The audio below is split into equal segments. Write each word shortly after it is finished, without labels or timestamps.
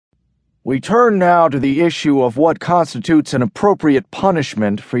We turn now to the issue of what constitutes an appropriate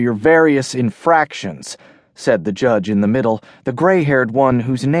punishment for your various infractions, said the judge in the middle, the gray-haired one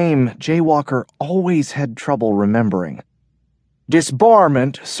whose name Jaywalker always had trouble remembering.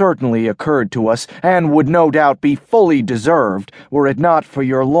 Disbarment certainly occurred to us, and would no doubt be fully deserved, were it not for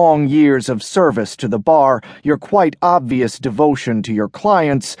your long years of service to the bar, your quite obvious devotion to your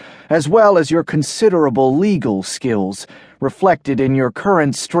clients, as well as your considerable legal skills, reflected in your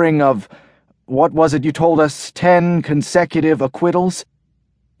current string of, what was it you told us, 10 consecutive acquittals?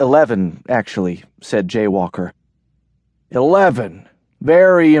 11, actually, said Jaywalker. 11.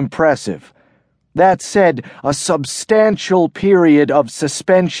 Very impressive. That said, a substantial period of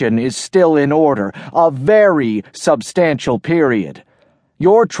suspension is still in order, a very substantial period.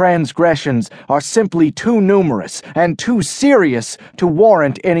 Your transgressions are simply too numerous and too serious to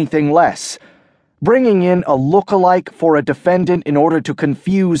warrant anything less. Bringing in a look-alike for a defendant in order to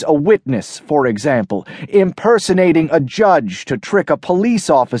confuse a witness, for example, impersonating a judge to trick a police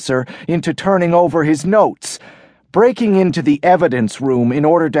officer into turning over his notes, breaking into the evidence room in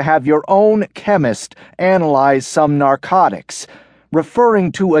order to have your own chemist analyze some narcotics,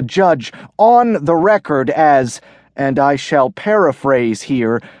 referring to a judge on the record as, and I shall paraphrase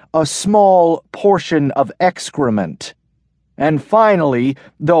here, a small portion of excrement. And finally,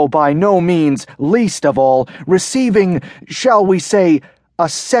 though by no means least of all, receiving, shall we say, a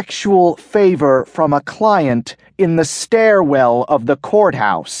sexual favor from a client in the stairwell of the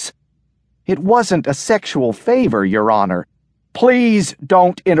courthouse. It wasn't a sexual favor, Your Honor. Please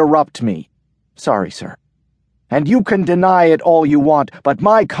don't interrupt me. Sorry, sir. And you can deny it all you want, but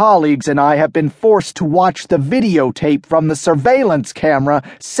my colleagues and I have been forced to watch the videotape from the surveillance camera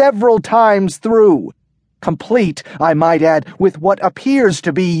several times through. Complete, I might add, with what appears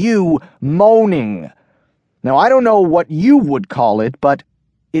to be you moaning. Now, I don't know what you would call it, but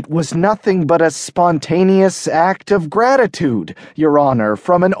it was nothing but a spontaneous act of gratitude, Your Honor,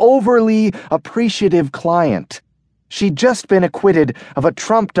 from an overly appreciative client. She'd just been acquitted of a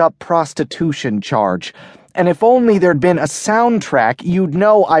trumped-up prostitution charge, and if only there'd been a soundtrack, you'd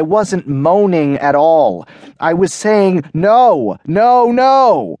know I wasn't moaning at all. I was saying, no, no,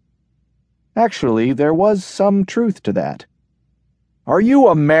 no. Actually, there was some truth to that. Are you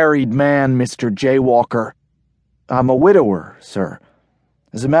a married man, Mr. Jaywalker? I'm a widower, sir.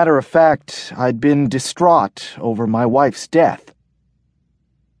 As a matter of fact, I'd been distraught over my wife's death.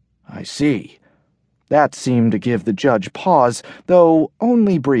 I see. That seemed to give the judge pause, though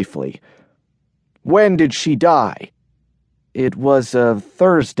only briefly. When did she die? It was a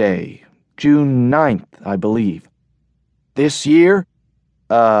Thursday, June 9th, I believe. This year?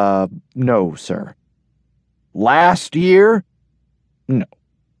 No, sir. Last year? No.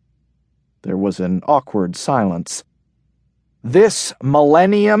 There was an awkward silence. This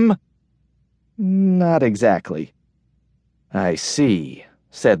millennium? Not exactly. I see,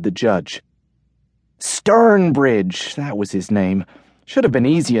 said the judge. Sternbridge, that was his name. Should have been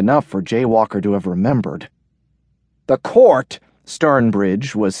easy enough for Jaywalker to have remembered. The court,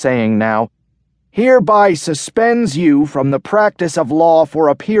 Sternbridge was saying now, hereby suspends you from the practice of law for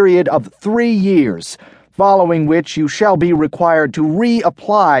a period of 3 years, following which you shall be required to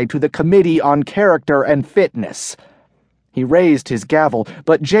reapply to the Committee on Character and Fitness. He raised his gavel,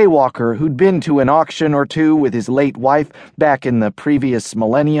 but Jaywalker, who'd been to an auction or two with his late wife back in the previous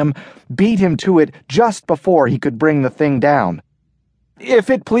millennium, beat him to it just before he could bring the thing down. If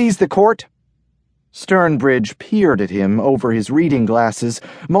it please the court. Sternbridge peered at him over his reading glasses,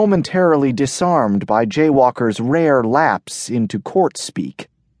 momentarily disarmed by Jaywalker's rare lapse into court speak.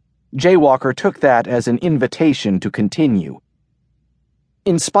 Jaywalker took that as an invitation to continue.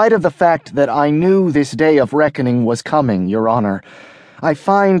 In spite of the fact that I knew this day of reckoning was coming, Your Honor, I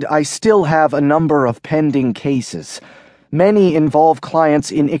find I still have a number of pending cases. Many involve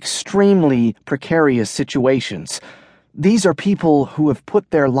clients in extremely precarious situations. These are people who have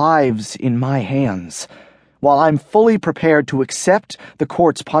put their lives in my hands. While I'm fully prepared to accept the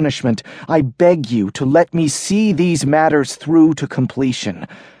court's punishment, I beg you to let me see these matters through to completion.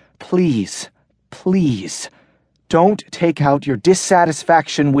 Please, please, don't take out your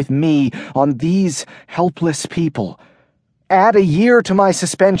dissatisfaction with me on these helpless people. Add a year to my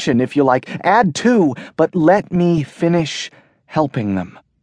suspension, if you like. Add 2, but let me finish helping them.